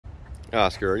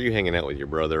Oscar, are you hanging out with your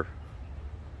brother?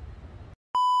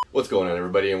 What's going on,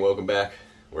 everybody, and welcome back.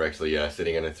 We're actually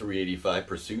sitting on a 385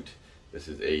 Pursuit. This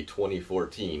is a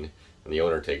 2014, and the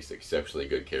owner takes exceptionally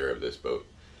good care of this boat.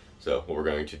 So what we're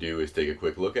going to do is take a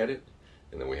quick look at it,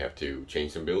 and then we have to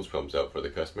change some bilge pumps out for the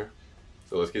customer.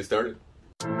 So let's get started.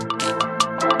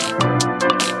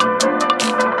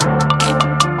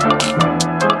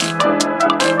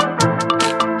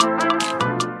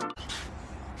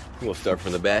 We'll start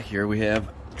from the back here. We have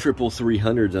triple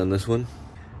 300s on this one.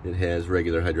 It has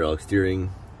regular hydraulic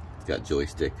steering. It's got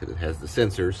joystick because it has the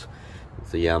sensors.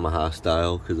 It's a Yamaha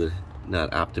style because it's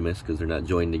not Optimus because they're not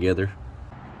joined together.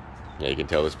 Yeah, you can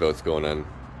tell this boat's going on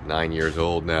 9 years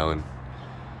old now, and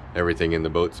everything in the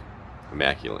boat's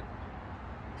immaculate.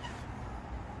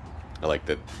 I like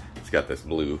that it's got this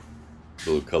blue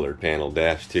colored panel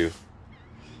dash too.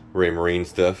 Raymarine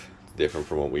stuff. It's different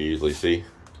from what we usually see.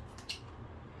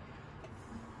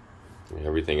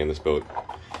 Everything in this boat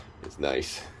is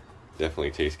nice.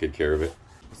 Definitely takes good care of it.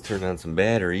 Let's turn on some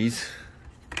batteries.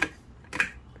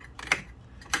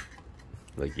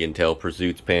 Like you can tell,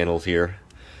 Pursuit's panels here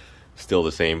still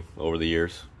the same over the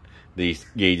years. These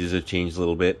gauges have changed a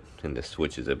little bit and the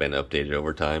switches have been updated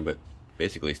over time, but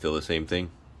basically still the same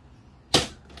thing.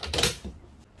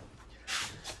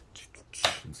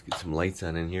 Let's get some lights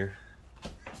on in here.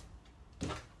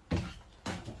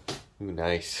 Ooh,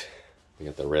 nice. We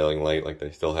got the railing light like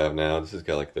they still have now. This has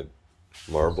got like the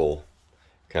marble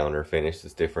counter finish.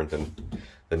 It's different than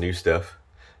the new stuff.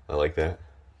 I like that.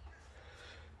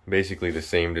 Basically the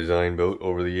same design boat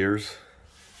over the years.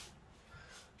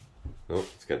 Oh,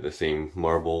 it's got the same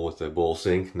marble with the bowl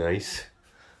sink. Nice.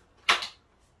 There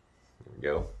we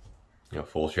go.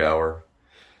 Full shower.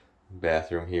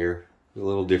 Bathroom here. A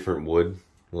little different wood.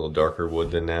 A little darker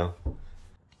wood than now.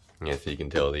 Yeah, so you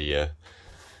can tell the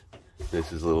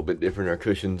this is a little bit different. Our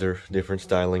cushions are different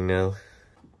styling now.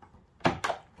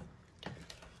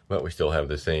 But we still have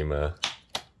the same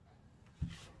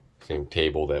same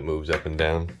table that moves up and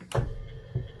down.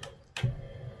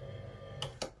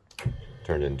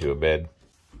 Turned into a bed.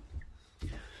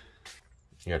 You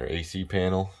got our AC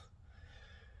panel.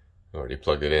 Already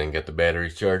plugged it in and got the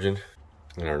batteries charging.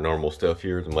 And our normal stuff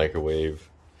here, the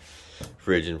microwave,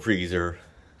 fridge and freezer,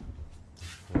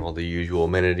 all the usual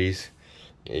amenities.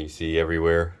 AC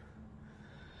everywhere.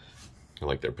 I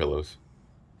like their pillows.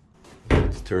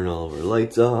 Let's turn all of our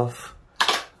lights off.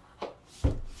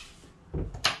 We'll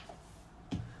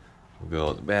go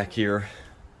out the back here.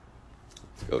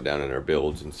 Let's go down in our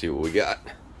bilge and see what we got.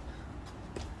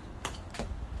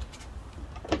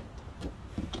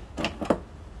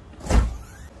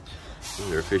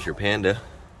 Here's our Fisher Panda.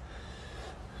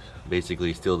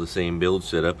 Basically still the same bilge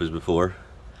setup as before.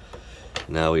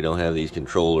 Now we don't have these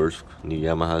controllers. New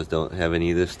Yamahas don't have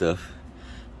any of this stuff.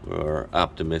 Our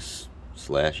Optimus /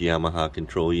 Yamaha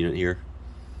control unit here.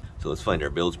 So let's find our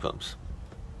bilge pumps.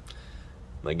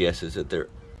 My guess is that they're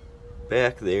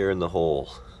back there in the hole.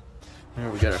 There,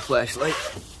 we got our flashlight.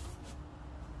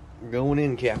 We're going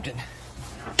in, Captain.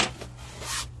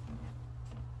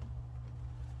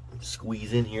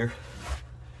 Squeeze in here.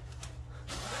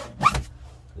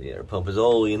 Yeah, our pump is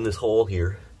all the way in this hole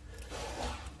here.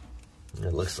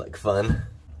 It looks like fun.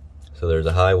 So there's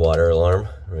a high water alarm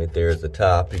right there at the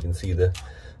top. You can see the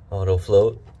auto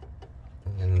float.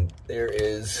 And there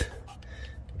is,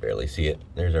 barely see it,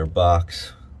 there's our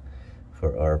box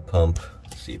for our pump.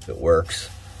 Let's see if it works.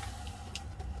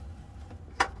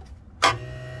 Yeah,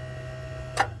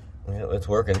 it's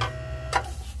working.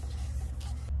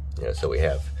 Yeah, so we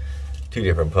have two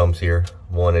different pumps here.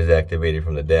 One is activated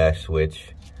from the dash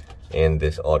switch and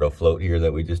this auto float here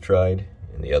that we just tried.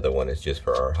 And the other one is just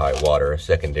for our high water, a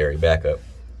secondary backup.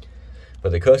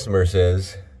 But the customer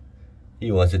says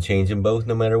he wants to change them both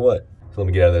no matter what. So let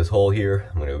me get out of this hole here.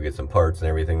 I'm gonna go get some parts and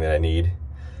everything that I need.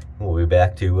 We'll be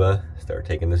back to start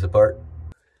taking this apart.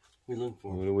 What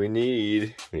do we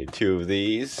need? We need two of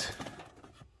these.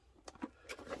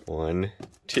 1,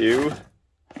 2.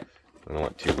 I don't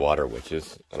want two water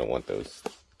witches. I don't want those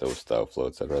style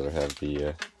floats. I'd rather have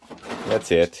the,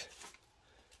 that's it.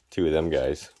 Two of them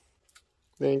guys.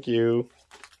 Thank you.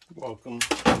 You're welcome.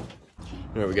 All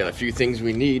right, we got a few things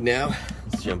we need now.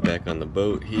 Let's jump back on the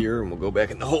boat here and we'll go back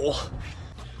in the hole. So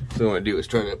what I'm gonna do is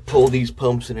try to pull these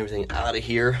pumps and everything out of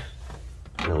here.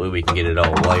 That way we can get it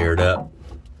all wired up.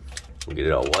 We'll get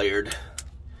it all wired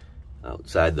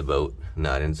outside the boat,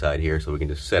 not inside here, so we can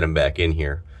just set them back in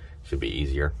here. Should be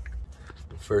easier.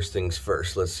 First things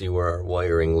first, let's see where our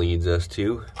wiring leads us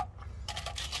to.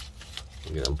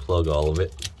 We're gonna unplug all of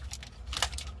it.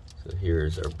 So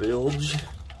here's our bilge.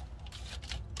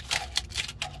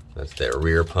 That's that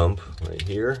rear pump right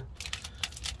here.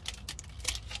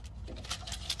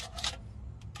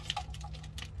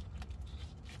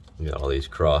 You got all these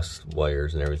cross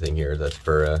wires and everything here. That's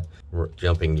for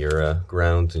jumping your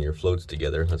grounds and your floats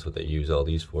together. That's what they use all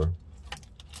these for.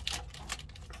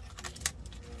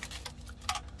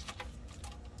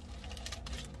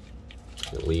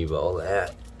 Leave all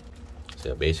that.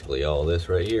 So basically all this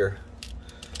right here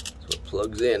is what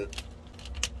plugs in.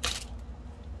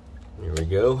 Here we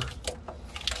go.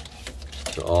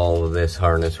 So all of this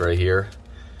harness right here,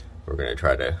 we're gonna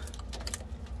try to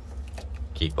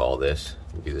keep all this.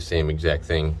 It'll be the same exact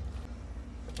thing.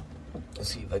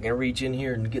 Let's see if I can reach in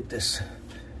here and get this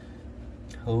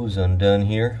hose undone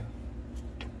here.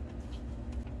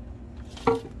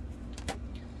 I don't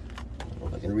know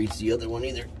if I can reach the other one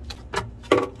either.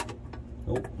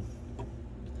 Nope.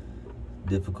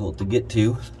 Difficult to get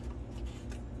to.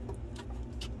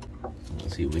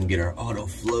 Let's see if we can get our auto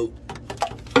float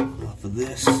off of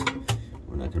this.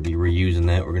 We're not going to be reusing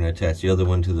that. We're going to attach the other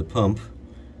one to the pump,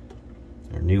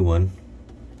 our new one.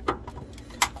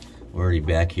 We're already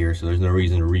back here, so there's no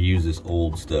reason to reuse this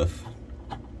old stuff.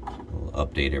 We'll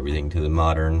update everything to the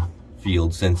modern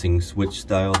field sensing switch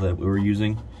style that we were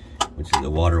using, which is the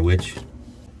water witch.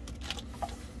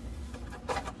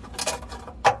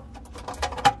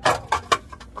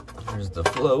 There's the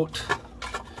float.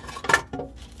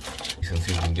 Let's see if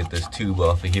we can get this tube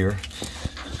off of here.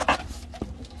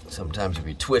 Sometimes if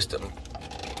you twist them,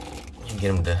 you can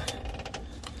get them to...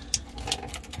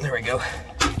 There we go.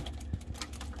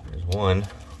 There's one.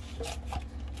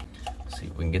 Let's see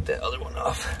if we can get that other one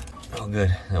off. Oh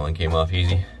good, that one came off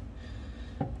easy.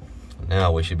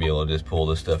 Now we should be able to just pull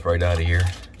this stuff right out of here.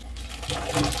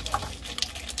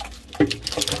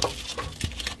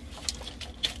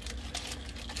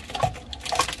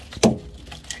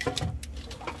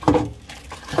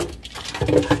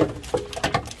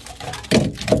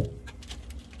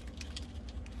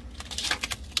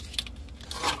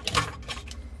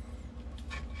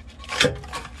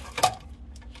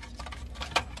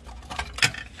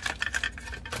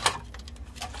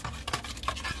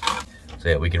 So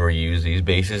yeah, we can reuse these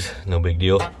bases, no big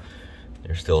deal.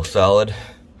 They're still solid.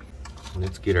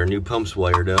 Let's get our new pumps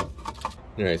wired up.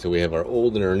 All right, so we have our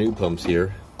old and our new pumps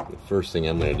here. The first thing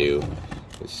I'm gonna do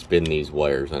is spin these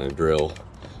wires on a drill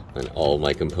on all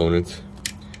my components.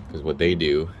 Because what they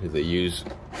do is they use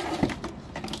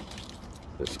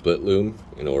the split loom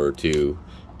in order to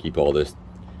keep all this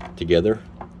together,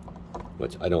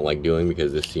 which I don't like doing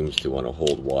because this seems to want to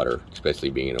hold water,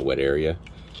 especially being in a wet area.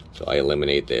 So I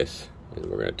eliminate this, and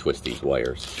we're going to twist these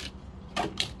wires.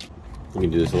 You can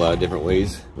do this a lot of different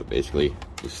ways, but basically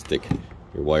just stick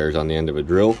your wires on the end of a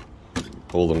drill,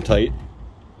 hold them tight.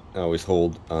 I always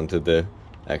hold onto the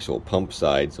actual pump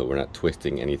side so we're not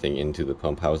twisting anything into the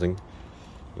pump housing.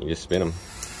 You just spin them,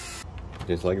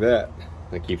 just like that.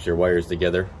 That keeps your wires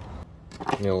together.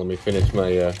 Now let me finish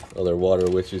my other water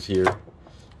witches here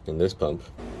in this pump.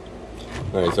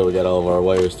 Alright, so we got all of our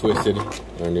wires twisted,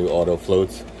 our new auto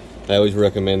floats. I always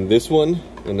recommend this one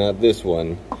and not this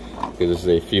one because this is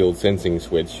a field sensing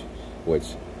switch, which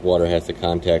water has to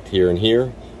contact here and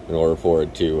here in order for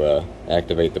it to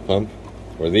activate the pump.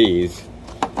 Where these,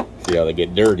 see how they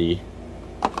get dirty,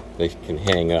 they can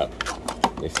hang up.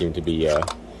 They seem to be a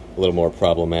little more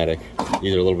problematic.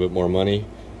 These are a little bit more money,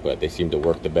 but they seem to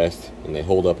work the best and they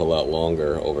hold up a lot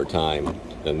longer over time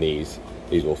than these.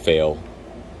 These will fail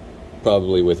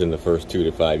probably within the first 2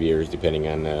 to 5 years, depending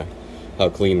on how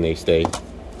clean they stay.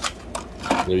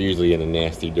 They're usually in a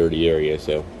nasty, dirty area,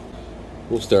 so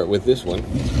we'll start with this one.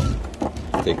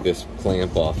 Take this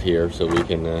clamp off here so we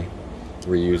can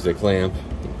reuse the clamp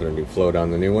and put a new float on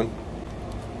the new one.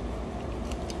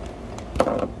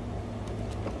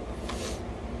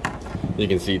 You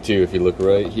can see too, if you look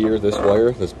right here, this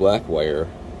wire, this black wire,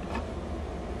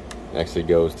 actually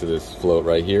goes to this float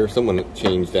right here. Someone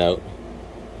changed out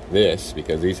this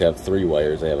because these have 3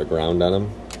 wires. They have a ground on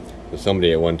them. So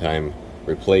somebody at one time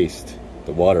replaced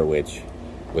the water witch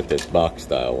with this box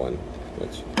style one,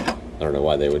 which I don't know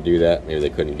why they would do that. Maybe they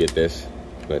couldn't get this,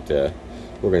 but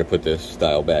we're going to put this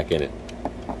style back in it.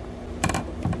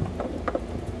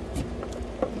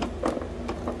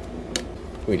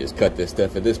 We just cut this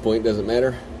stuff at this point, doesn't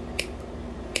matter.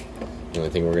 The only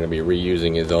thing we're going to be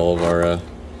reusing is all of our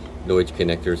Deutsch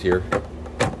connectors here.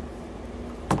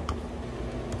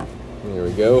 There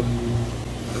we go.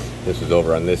 This was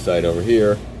over on this side over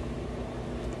here.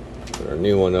 Put our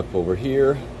new one up over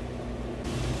here.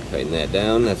 Tighten that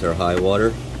down. That's our high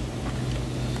water.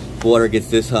 If water gets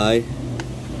this high,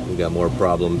 we've got more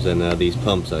problems than these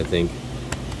pumps, I think.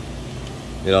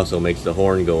 It also makes the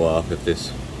horn go off if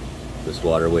this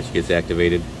water witch gets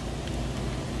activated.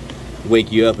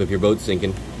 Wake you up if your boat's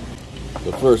sinking.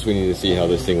 So first we need to see how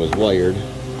this thing was wired.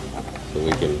 so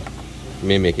we can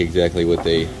mimic exactly what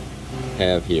they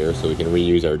have here, so we can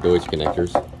reuse our Deutsch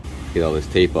connectors. Get all this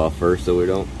tape off first so we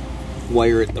don't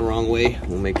wire it the wrong way.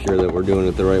 We'll make sure that we're doing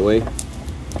it the right way.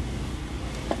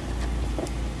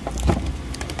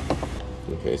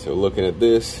 Okay, so looking at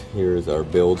this, here's our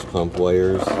bilge pump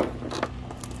wires,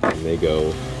 and they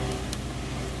go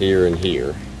here and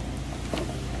here,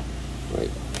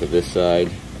 right to this side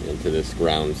and to this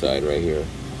ground side right here.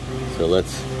 So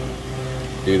let's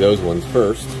do those ones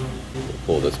first.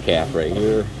 Pull this cap right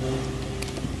here.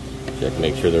 Check,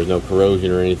 make sure there's no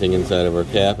corrosion or anything inside of our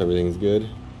cap. Everything's good.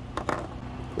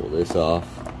 Pull this off.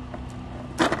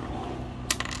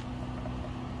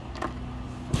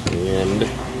 And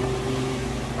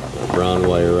our brown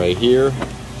wire right here.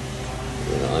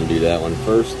 We're gonna undo that one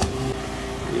first.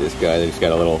 See this guy, they just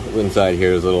got a little, inside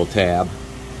here is a little tab.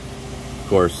 Of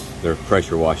course, they're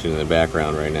pressure washing in the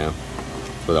background right now.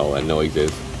 That's what all that noise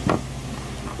is.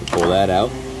 We'll pull that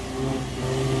out.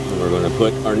 We're going to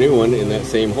put our new one in that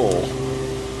same hole.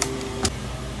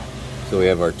 So we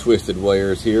have our twisted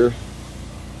wires here,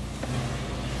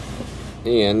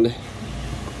 and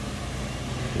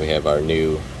we have our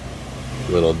new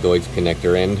little Deutsch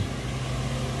connector end,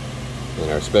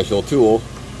 and our special tool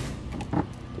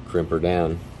to crimp her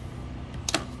down.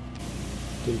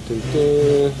 Dun, dun,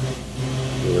 dun.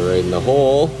 Get her right in the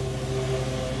hole.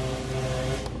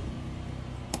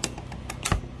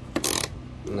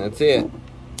 And that's it.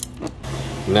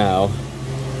 Now,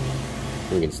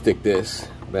 we can stick this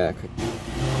back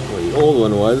where the old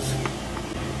one was.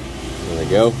 There we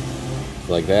go. Just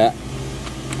like that.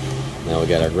 Now we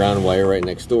got our ground wire right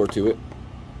next door to it.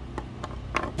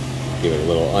 Give it a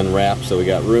little unwrap so we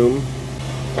got room.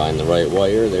 Find the right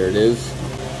wire. There it is.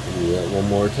 Do that one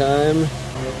more time.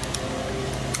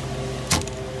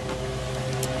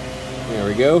 There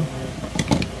we go.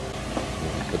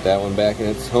 Put that one back in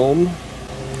its home.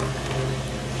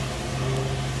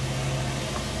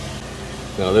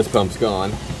 Now this pump's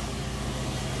gone.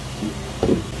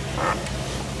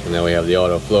 And now we have the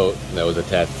auto float that was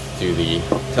attached to the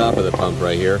top of the pump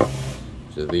right here,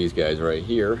 which is these guys right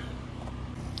here.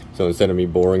 So instead of me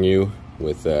boring you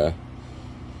with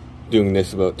doing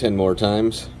this about 10 more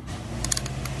times,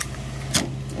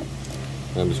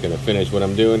 I'm just going to finish what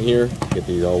I'm doing here, get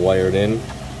these all wired in,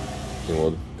 and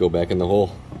we'll go back in the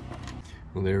hole.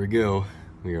 Well, there we go.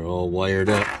 We are all wired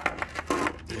up.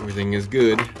 Everything is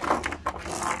good.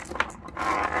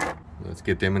 Let's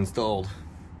get them installed.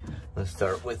 Let's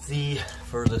start with the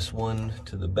furthest one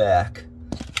to the back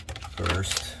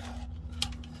first.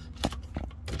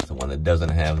 It's the one that doesn't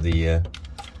have the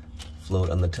float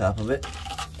on the top of it.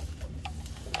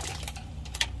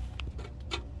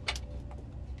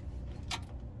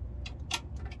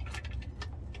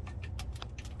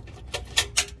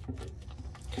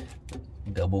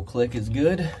 Double click is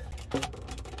good.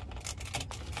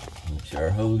 Make sure our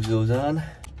hose goes on.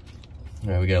 All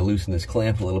right, we gotta loosen this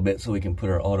clamp a little bit so we can put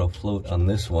our auto float on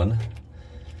this one,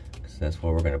 because that's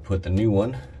where we're gonna put the new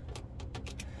one.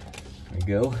 There we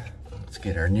go. Let's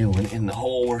get our new one in the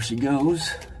hole where she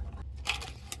goes.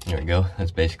 There we go,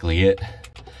 that's basically it.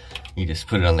 You just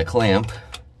put it on the clamp.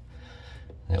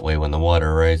 That way when the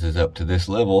water rises up to this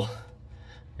level,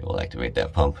 it will activate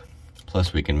that pump.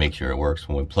 Plus we can make sure it works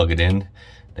when we plug it in.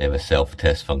 They have a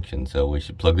self-test function, so we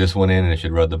should plug this one in and it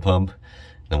should run the pump.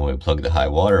 Then when we plug the high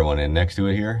water one in next to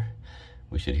it here,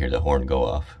 we should hear the horn go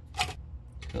off.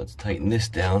 So let's tighten this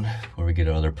down before we get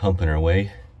our other pump in our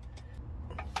way.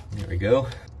 There we go.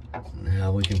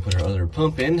 Now we can put our other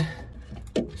pump in.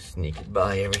 Sneak it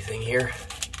by everything here.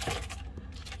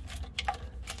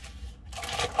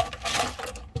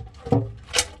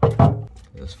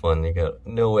 It's fun, you got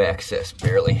no access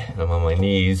barely. I'm on my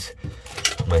knees,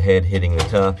 my head hitting the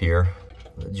top here.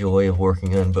 The joy of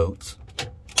working on boats.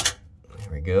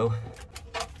 There we go.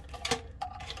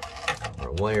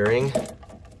 Our wiring. Get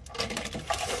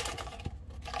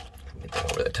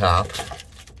that over the top.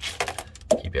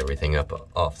 Keep everything up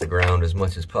off the ground as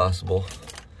much as possible.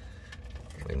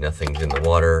 Nothing's in the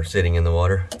water or sitting in the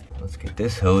water. Let's get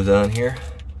this hose on here.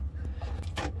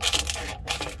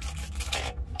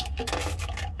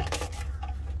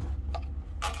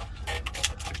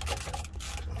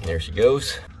 There she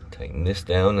goes. Tighten this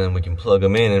down, and we can plug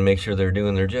them in and make sure they're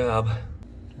doing their job.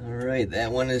 All right,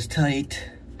 that one is tight.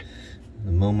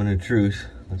 The moment of truth.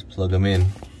 Let's plug them in.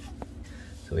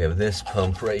 So we have this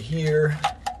pump right here.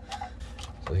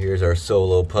 So here's our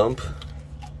solo pump.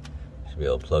 Should be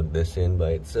able to plug this in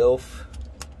by itself.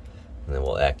 And then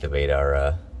we'll activate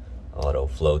our auto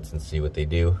floats and see what they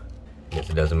do. I guess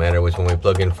it doesn't matter which one we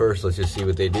plug in first. Let's just see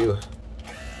what they do.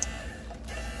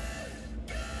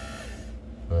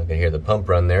 I can hear the pump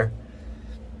run there.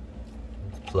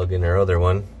 plug in our other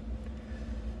one.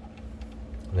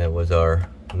 That was our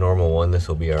normal one. This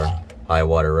will be our high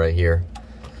water right here.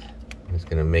 It's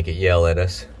gonna make it yell at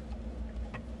us.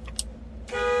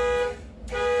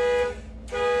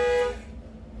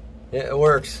 Yeah, it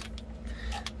works.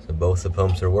 So both the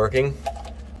pumps are working.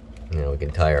 Now we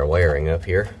can tie our wiring up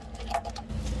here.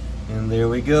 And there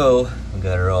we go. We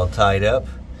got her all tied up.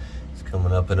 It's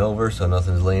coming up and over so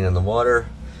nothing's laying in the water.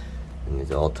 And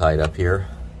it's all tied up here.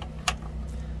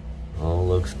 All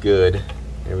looks good.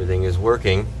 Everything is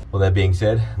working. Well, that being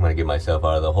said, I'm gonna get myself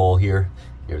out of the hole here,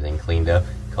 get everything cleaned up,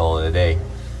 call it a day.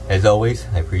 As always,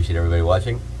 I appreciate everybody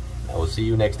watching. I will see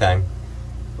you next time.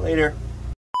 Later.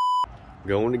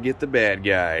 Going to get the bad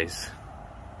guys.